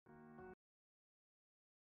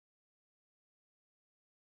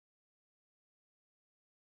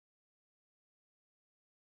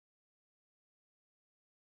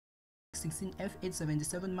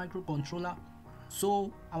PIC16F877 microcontroller.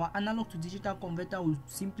 So our analog to digital converter will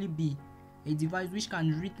simply be a device which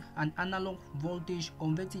can read an analog voltage,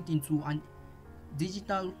 convert it into a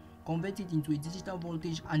digital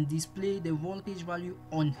voltage, and display the voltage value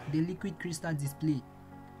on the liquid crystal display.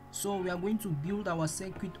 So we are going to build our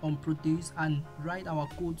circuit on Proteus and write our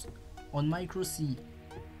codes on Micro C.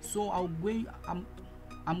 So I'm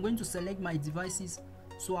going to select my devices.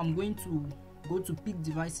 So I'm going to go to PIC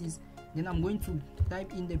devices, then I'm going to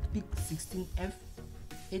type in the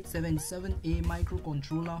PIC16F877A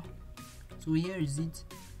microcontroller. So here is it.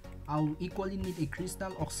 I'll equally need a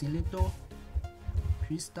crystal oscillator.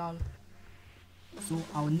 So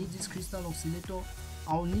I'll need this crystal oscillator.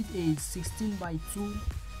 I'll need a 16:2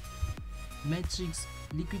 matrix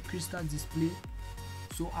liquid crystal display.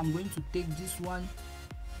 So I'm going to take this one.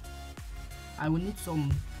 I will need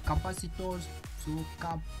some capacitors. So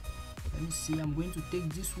let me see, I'm going to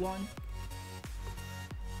take this one.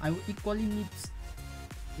 I will equally need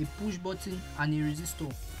a push button and a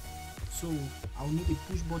resistor. So I'll need a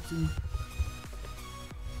push button.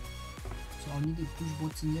 So I'll need a push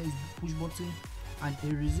button. Here is the push button and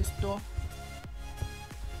a resistor.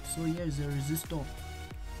 So here is a resistor.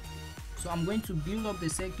 So I'm going to build up the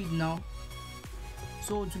circuit now.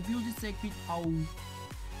 So to build this circuit, I'll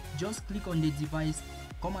just click on the device,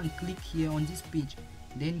 come and click here on this page,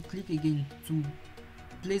 then click again to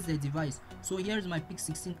place the device. So here is my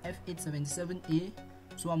PIC16F877A.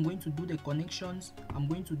 So I'm going to do the connections. I'm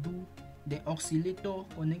going to do the oscillator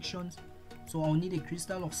connections. So I'll need a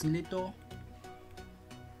crystal oscillator.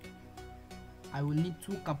 I will need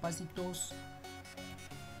 2 capacitors.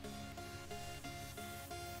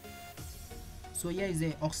 So here is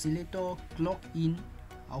the oscillator clock in.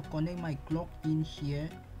 I'll connect my clock in here,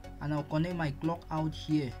 and I'll connect my clock out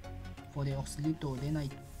here for the oscillator. Then I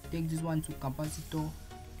take this one to capacitor,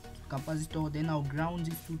 then I'll ground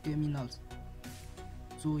these 2 terminals.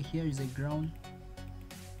 So here is a ground.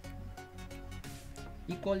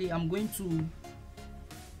 Equally, I'm going to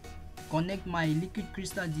connect my liquid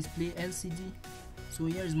crystal display LCD. So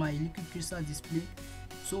here is my liquid crystal display.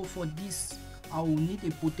 So for this, I will need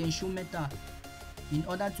a potentiometer in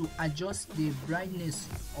order to adjust the brightness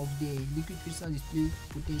of the liquid crystal display.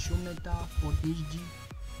 Potentiometer for HG.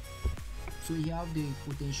 So here I have the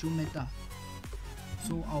potentiometer.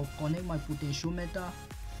 So I'll connect my potentiometer.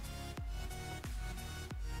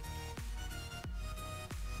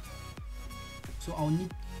 So I'll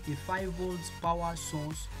need a 5 volts power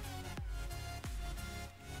source.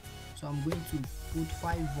 So I'm going to put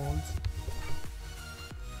 5 volts.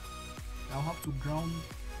 I'll have to ground.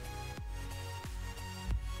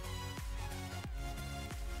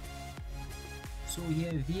 So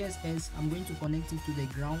here VSS, I'm going to connect it to the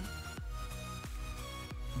ground.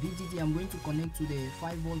 VDD, I'm going to connect to the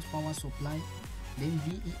 5 volts power supply. Then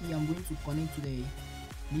VEE, I'm going to connect to the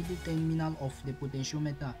middle terminal of the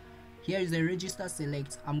potentiometer. Here is the register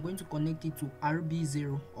select. I'm going to connect it to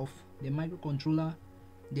RB0 of the microcontroller.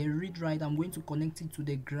 The read write, I'm going to connect it to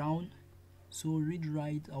the ground. So read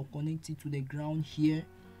write, I'll connect it to the ground here.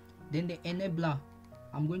 Then the enabler,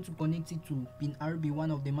 I'm going to connect it to pin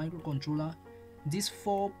RB1 of the microcontroller. These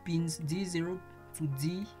 4 pins, D0 to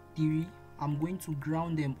D3, I'm going to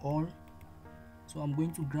ground them all. So I'm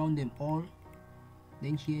going to ground them all.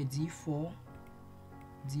 Then here D4,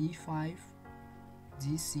 D5,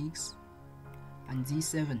 D6 and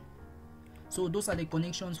D7. So those are the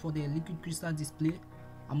connections for the liquid crystal display.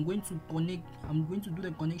 I'm going to do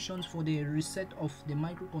the connections for the reset of the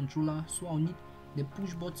microcontroller. So I'll need the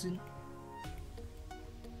push button.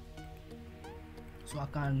 So I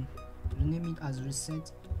can rename it as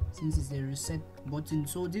reset since it's the reset button.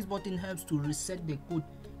 So this button helps to reset the code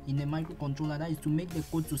in the microcontroller, that is to make the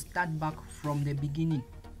code to start back from the beginning.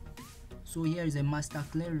 So here is a master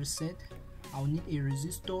clear reset. I'll need a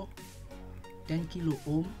resistor 10 kilo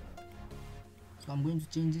ohm. So I'm going to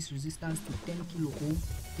change this resistance to 10 kilo ohm,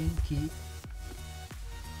 10k.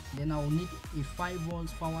 Then I'll need a 5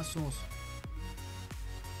 volts power source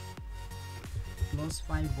plus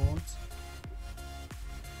 5 volts.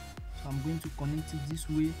 So I'm going to connect it this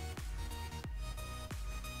way,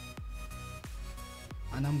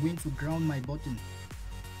 and I'm going to ground my button.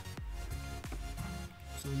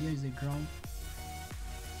 So here is the ground.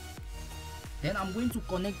 Then I'm going to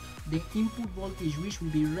connect the input voltage, which will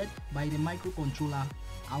be read by the microcontroller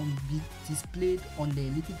and be displayed on the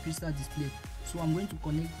liquid crystal display. So I'm going to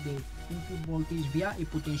connect the input voltage via a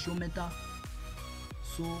potentiometer.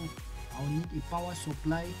 So I'll need a power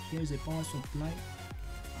supply. Here's a power supply.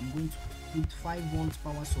 I'm going to put 5 volts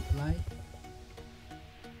power supply.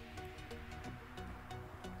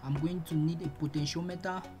 I'm going to need a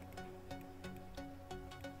potentiometer.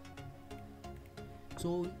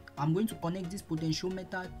 So I'm going to connect this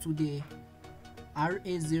potentiometer to the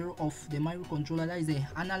RA0 of the microcontroller. That is the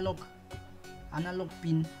analog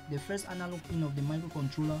pin, the first analog pin of the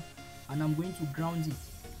microcontroller, and I'm going to ground it.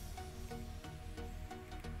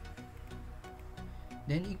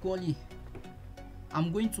 Then equally,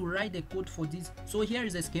 I'm going to write the code for this. So here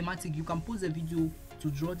is a schematic. You can pause the video to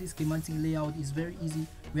draw this schematic layout. It's very easy.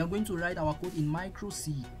 We are going to write our code in Micro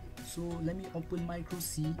C. So let me open Micro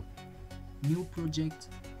C, new project.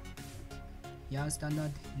 Yeah,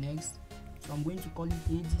 standard, next. So I'm going to call it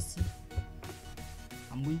ADC.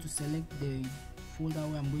 I'm going to select the folder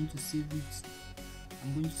where I'm going to save it.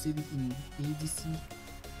 I'm going to save it in ADC.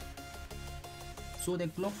 So the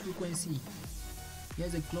clock frequency,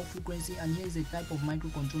 here's a clock frequency, and here's a type of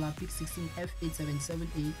microcontroller,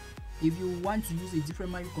 PIC16F877A. If you want to use a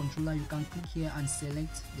different microcontroller, you can click here and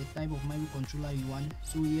select the type of microcontroller you want.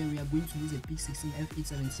 So here we are going to use a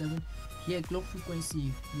PIC16F877. Here clock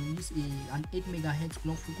frequency, we use an 8 MHz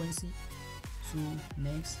clock frequency. So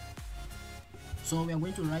next, so we are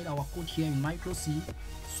going to write our code here in Micro C.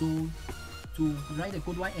 So to write the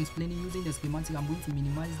code while explaining using the schematic, I'm going to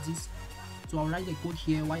minimize this. So I'll write the code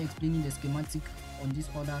here while explaining the schematic on this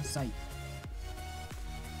other side.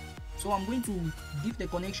 So I'm going to give the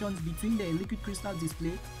connections between the liquid crystal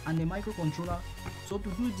display and the microcontroller. So to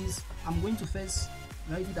do this, I'm going to first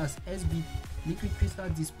write it as S bit liquid crystal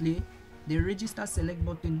display. The register select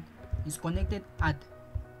button is connected at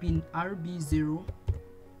pin RB0,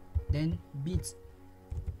 then bit.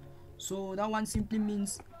 So that one simply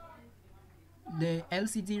means the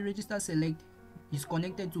LCD register select is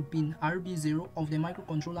connected to pin RB0 of the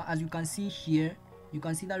microcontroller. As you can see here, you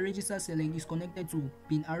can see that register select is connected to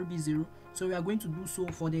pin RB0. So we are going to do so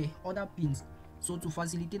for the other pins. So to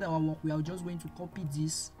facilitate our work, we are just going to copy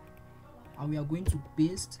this and we are going to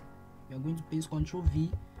paste. We are going to paste Ctrl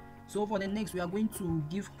V. So for the next, we are going to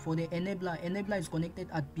give for the enabler. Enabler is connected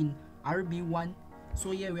at pin RB1.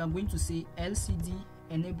 So here we are going to say LCD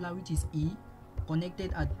enabler, which is E,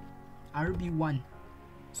 connected at RB1.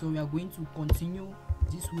 So we are going to continue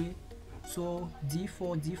this way. So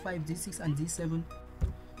D4, D5, D6 and D7.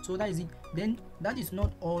 So that is it. Then that is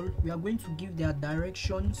not all. We are going to give their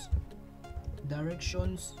directions.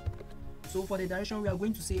 So for the direction, we are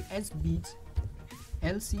going to say S bit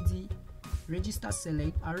LCD register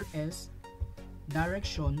select RS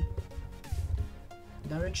direction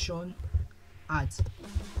at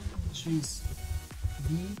trees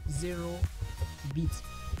B0 bit.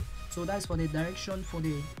 So that's for the direction for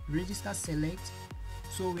the register select.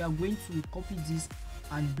 So we are going to copy this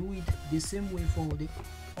and do it the same way for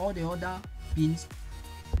all the other pins.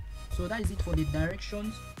 So that is it for the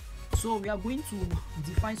directions. So we are going to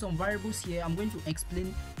define some variables here. I'm going to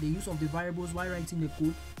explain the use of the variables while writing the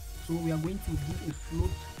code. So we are going to give a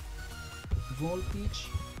float voltage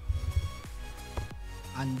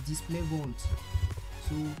and display volt.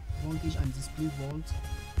 So voltage and display volt,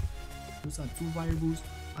 those are two variables.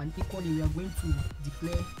 And equally, we are going to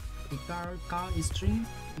declare a string.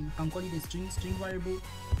 You can call it a string variable,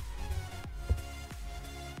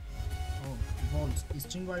 or volt, a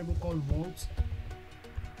string variable called volt.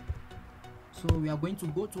 So we are going to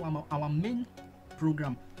go to our main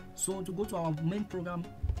program. So to go to our main program,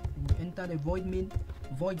 we enter the void main.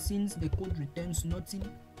 Void, since the code returns nothing,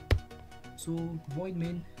 so void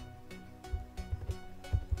main.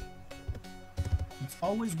 It's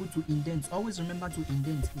always good to indent. Always remember to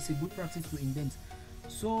indent. It's a good practice to indent.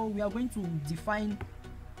 So we are going to define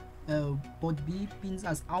port B pins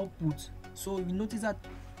as output. So we notice that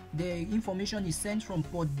the information is sent from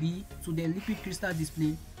port B to the liquid crystal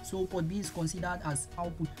display. So port B is considered as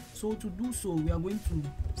output. So to do so, we are going to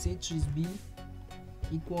say trace B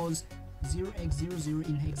equals 0x00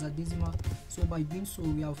 in hexadecimal. So by doing so,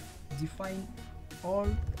 we have defined all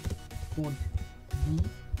port B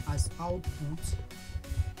as output.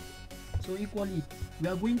 So equally, we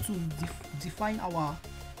are going to define our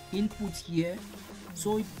input here.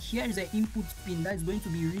 So here is the input pin that is going to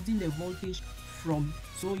be reading the voltage from.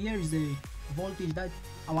 So here is the voltage that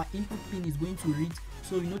our input pin is going to read.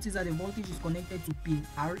 So you notice that the voltage is connected to pin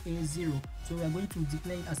RA0. So we are going to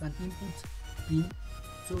declare it as an input pin.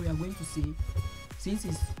 So we are going to say, since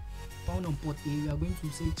it's found on port A, we are going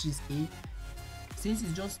to say trace A. Since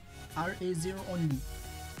it's just RA0 only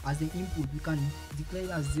as the input, we can declare it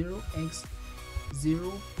as 0x0f.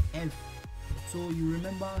 So you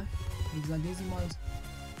remember hexadecimals.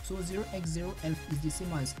 So 0x0f is the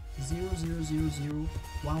same as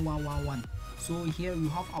 00001111. So here you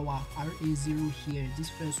have our RA0 here, this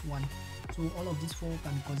first one. So all of these four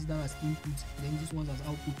can be considered as inputs, then this one as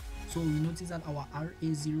output. So we notice that our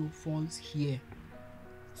RA0 falls here.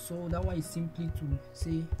 So that one is simply to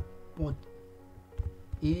say port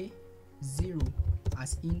A0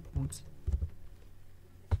 as input.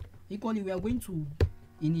 Equally, we are going to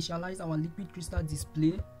initialize our liquid crystal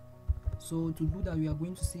display. So to do that, we are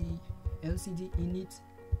going to say LCD init.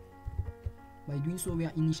 By doing so, we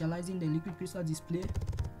are initializing the liquid crystal display.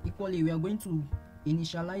 Equally, we are going to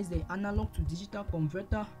initialize the analog to digital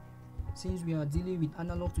converter, since we are dealing with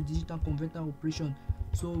analog to digital converter operation.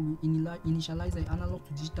 So we initialize the analog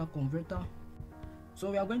to digital converter.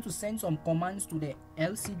 So we are going to send some commands to the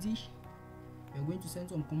LCD.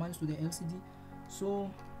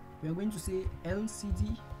 So we are going to say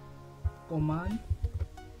LCD command.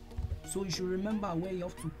 So you should remember where you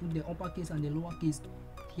have to put the uppercase and the lowercase.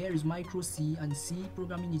 Here is micro C, and C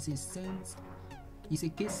programming is a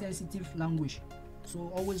case sensitive language.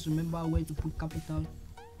 So always remember where to put capital.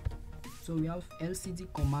 So we have LCD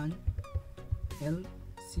command,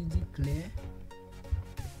 LCD clear.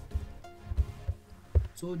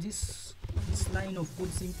 So this line of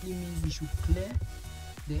code simply means we should clear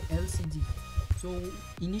the LCD. So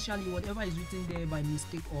initially, whatever is written there by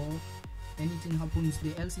mistake or anything happens,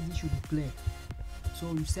 the LCD should be clear.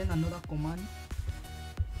 So we send another command,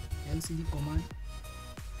 LCD command,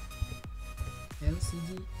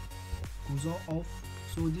 LCD cursor off.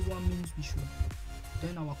 So this one means we should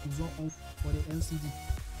turn our cursor off for the LCD.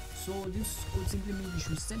 So this code simply means we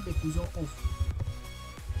should set the cursor off.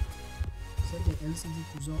 Set the LCD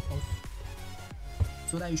cursor off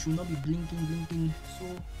so that it should not be blinking. So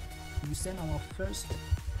we send our first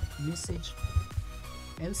message,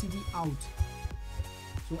 LCD out.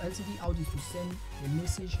 So LCD out is to send a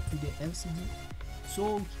message to the LCD.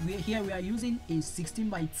 So we are using a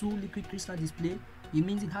 16:2 liquid crystal display. It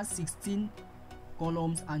means it has 16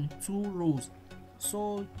 columns and 2 rows.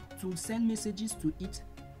 So to send messages to it,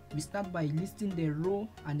 we start by listing the row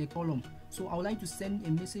and the column. So I would like to send a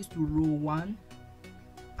message to row 1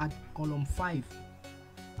 at column 5,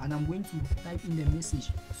 and I'm going to type in the message.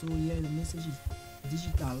 So here the message is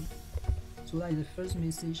digital. So that is the first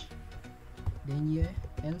message. Then here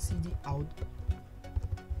LCD out.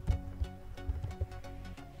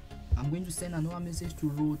 I'm going to send another message to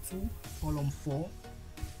row 2 column 4,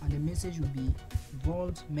 and the message will be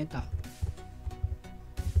voltmeter.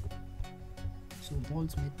 So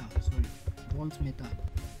voltmeter.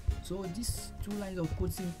 So these 2 lines of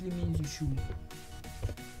code simply means you should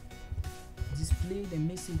display the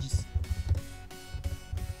messages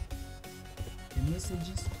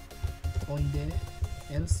on the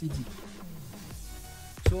LCD.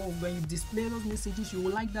 So when you display those messages, you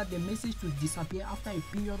would like that the message to disappear after a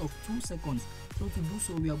period of 2 seconds. So to do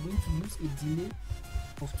so, we are going to use a delay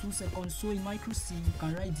of 2 seconds. So in micro C, you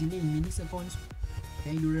can write delay in milliseconds.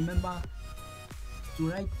 Then you remember to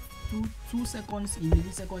write 2 seconds in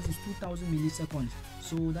milliseconds is 2000 milliseconds.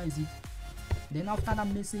 So that is it. Then after that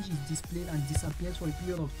message is displayed and disappears for a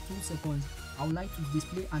period of 2 seconds, I would like to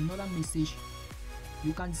display another message.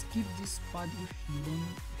 You can skip this part if you don't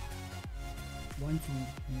want to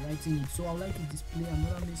be writing it. So I would like to display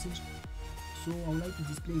another message. So I would like to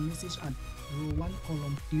display a message at row 1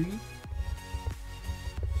 column 3.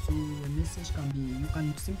 So the message can be, you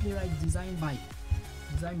can simply write designed by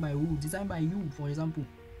who? Designed by you, for example.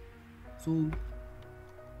 So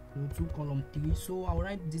row 2 column 3. So I will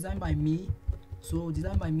write designed by me. So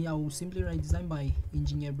designed by me, I will simply write designed by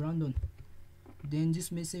engineer Brandon. Then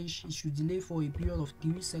this message, it should delay for a period of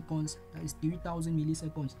 3 seconds, that is 3000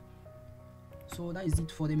 milliseconds. So that is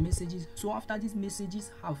it for the messages. So after these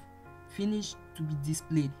messages have finished to be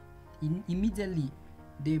displayed, immediately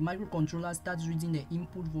the microcontroller starts reading the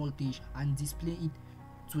input voltage and display it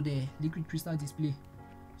to the liquid crystal display.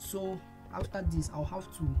 So after this, I'll have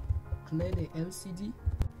to clear the LCD.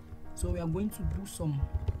 So we are going to do some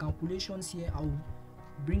calculations here. I'll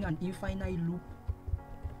bring an infinite loop.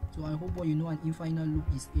 So I hope what you know an infinite loop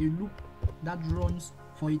is a loop that runs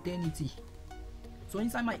for eternity. So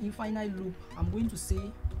inside my infinite loop, I'm going to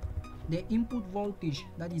say the input voltage,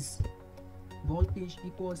 that is voltage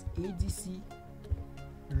equals ADC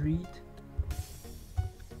read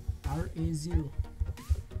RA0.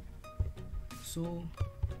 So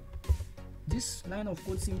this line of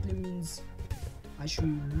code simply means I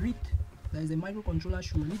should read, that is the microcontroller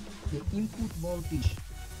should read the input voltage.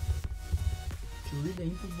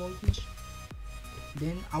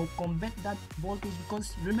 Then I'll convert that voltage,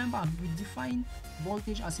 because remember we define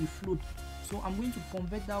voltage as a float. So I'm going to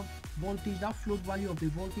convert that voltage, that float value of the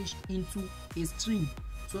voltage, into a string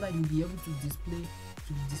so that you'll be able to be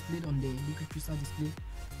displayed on the liquid crystal display.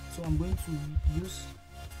 So I'm going to use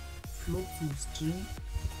float to string.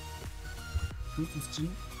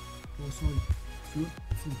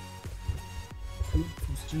 float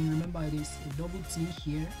to string. Remember, it is a double T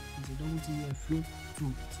here, it's a double T here, float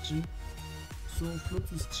to string. So float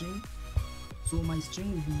to string, so my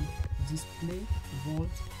string will be display volt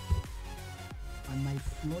and my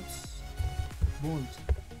floats volt.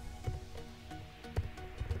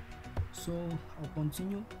 So I'll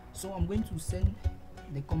continue. So I'm going to send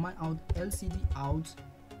the command out LCD out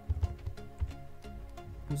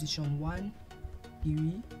position 1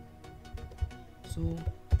 PV. So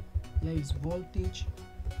here is voltage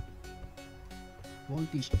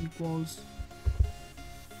equals,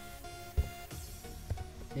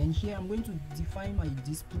 then here I'm going to define my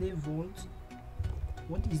display volt.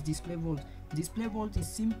 What is display volt? Display volt is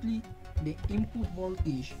simply the input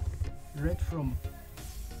voltage read from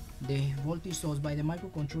the voltage source by the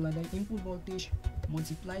microcontroller, the input voltage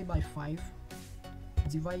multiplied by 5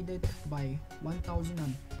 divided by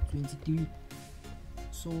 1023.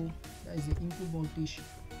 So that is the input voltage.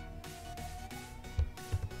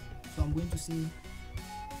 So I'm going to say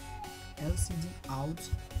LCD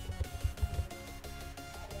out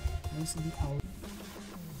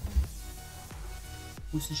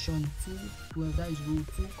position 212, that is row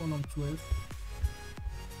 2 column 12,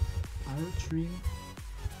 arrow trim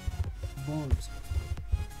volt.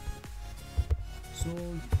 So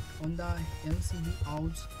under LCD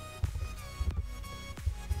out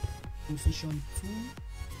position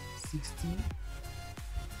 216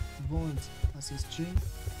 volt as a string,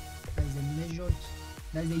 that is a measured,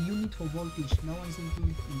 that is a unit for voltage. Now I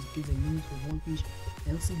simply indicate a unit for voltage.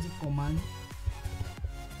 LCD command,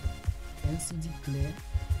 LCD clear,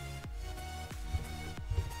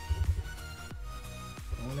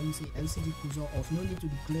 or let me say LCD cursor off. No need to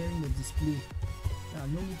be clearing the display.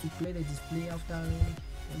 No need to clear the display after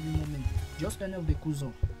every moment. Just turn off the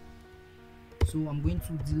cursor. So I'm going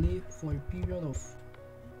to delay for a period of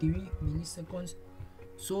 3 milliseconds.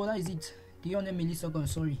 So that is it, 300 milliseconds,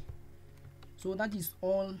 sorry. So that is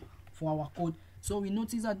all for our code. So we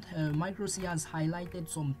notice that Micro C has highlighted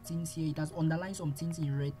some things here, it has underlined some things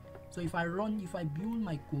in red. So if I build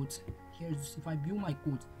my code, if I build my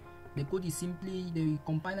code, the code is simply, the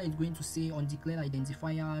compiler is going to say undeclared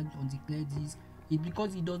identifier, undeclared this,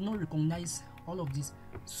 because it does not recognize all of this.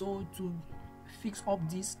 So to fix up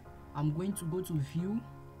this, I'm going to go to view,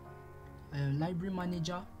 library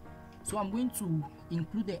manager. So I'm going to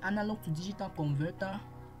include the analog to digital converter.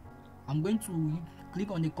 I'm going to click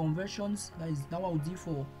on the conversions, that is what I'll do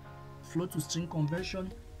for float to string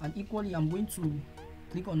conversion, and equally I'm going to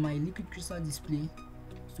click on my liquid crystal display.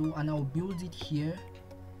 So and I'll build it here.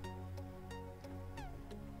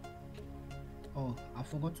 Oh, I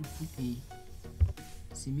forgot to put a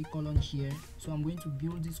semicolon here, so I'm going to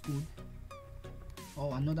build this code.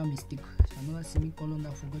 Oh, another mistake, another semicolon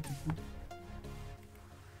I forgot to put.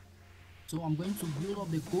 So I'm going to build up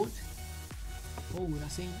the code. Oh, we are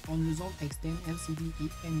saying unresolved extend LCD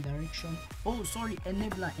EN direction. Oh, sorry,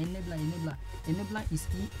 enabler is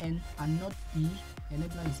EN and not E.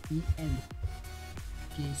 Enabler is EN.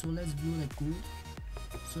 Okay, so let's build a code.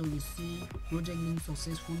 So we see project link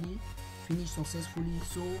successfully, finished successfully.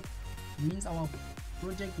 So it means our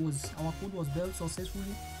code was built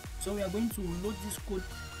successfully. So we are going to load this code.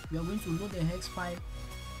 We are going to load the hex file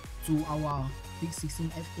to our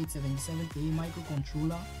PIC16F877A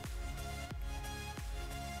microcontroller.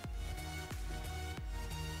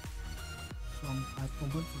 So I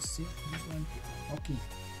forgot to save this one. Okay.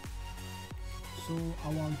 So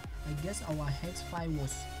I guess our hex file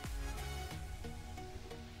was.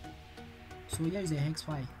 So here is a hex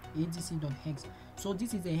file, adc.hex. So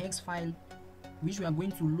this is a hex file which we are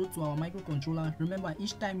going to load to our microcontroller. Remember,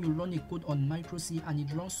 each time you run a code on Micro C and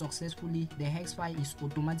it runs successfully, the hex file is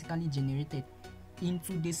automatically generated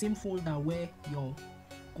into the same folder where your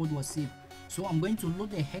code was saved. So I'm going to load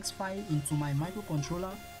the hex file into my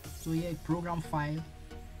microcontroller. So here, program file.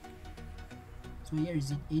 So here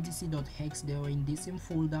is it, adc.hex. They were in the same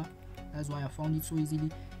folder. That's why I found it so easily.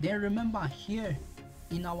 Then remember, here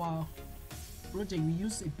in our project we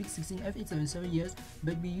use a PIC16F877 years,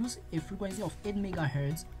 but we use a frequency of 8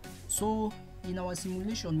 megahertz. So in our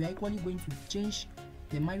simulation we are equally going to change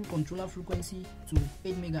the microcontroller frequency to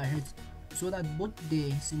 8 megahertz so that both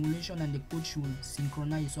the simulation and the code should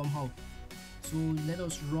synchronize somehow. So let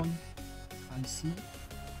us run and see.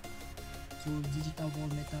 So digital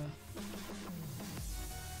voltmeter.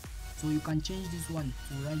 So you can change this one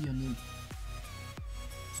to write your name.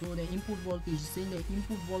 So the input voltage, saying the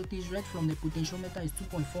input voltage read from the potentiometer is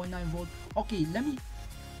 2.49 volt. Okay, let me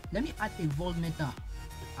add a voltmeter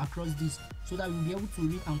across this so that we'll be able to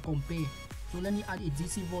read and compare. So let me add a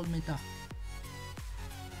DC voltmeter.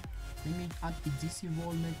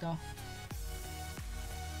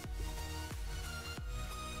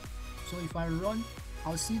 So if I run,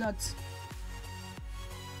 I'll see that,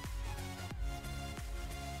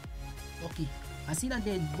 okay, I see that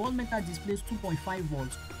the voltmeter displays 2.5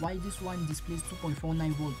 volts while this one displays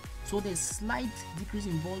 2.49 volts. So the slight decrease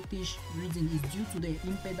in voltage reading is due to the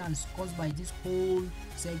impedance caused by this whole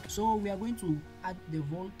circuit. So we are going to add the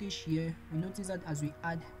voltage here. We notice that as we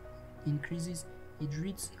add increases, it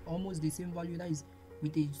reads almost the same value, that is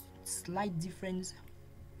with a slight difference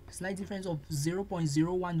of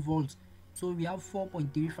 0.01 volts. So we have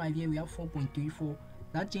 4.35 here, we have 4.34.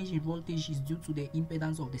 That change in voltage is due to the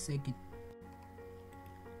impedance of the circuit.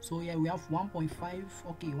 So here we have 1.5.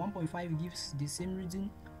 okay, 1.5 gives the same reading.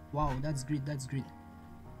 Wow, that's great, that's great.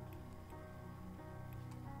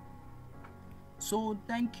 So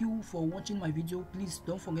thank you for watching my video. Please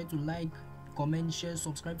don't forget to like, comment, share,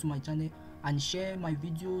 subscribe to my channel, and share my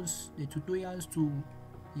videos, the tutorials, to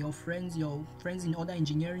your friends in other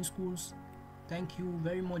engineering schools. Thank you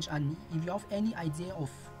very much. And if you have any idea of,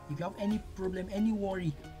 if you have any problem, any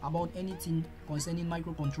worry about anything concerning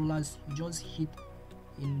microcontrollers, you just hit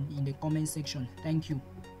in the comment section. Thank you.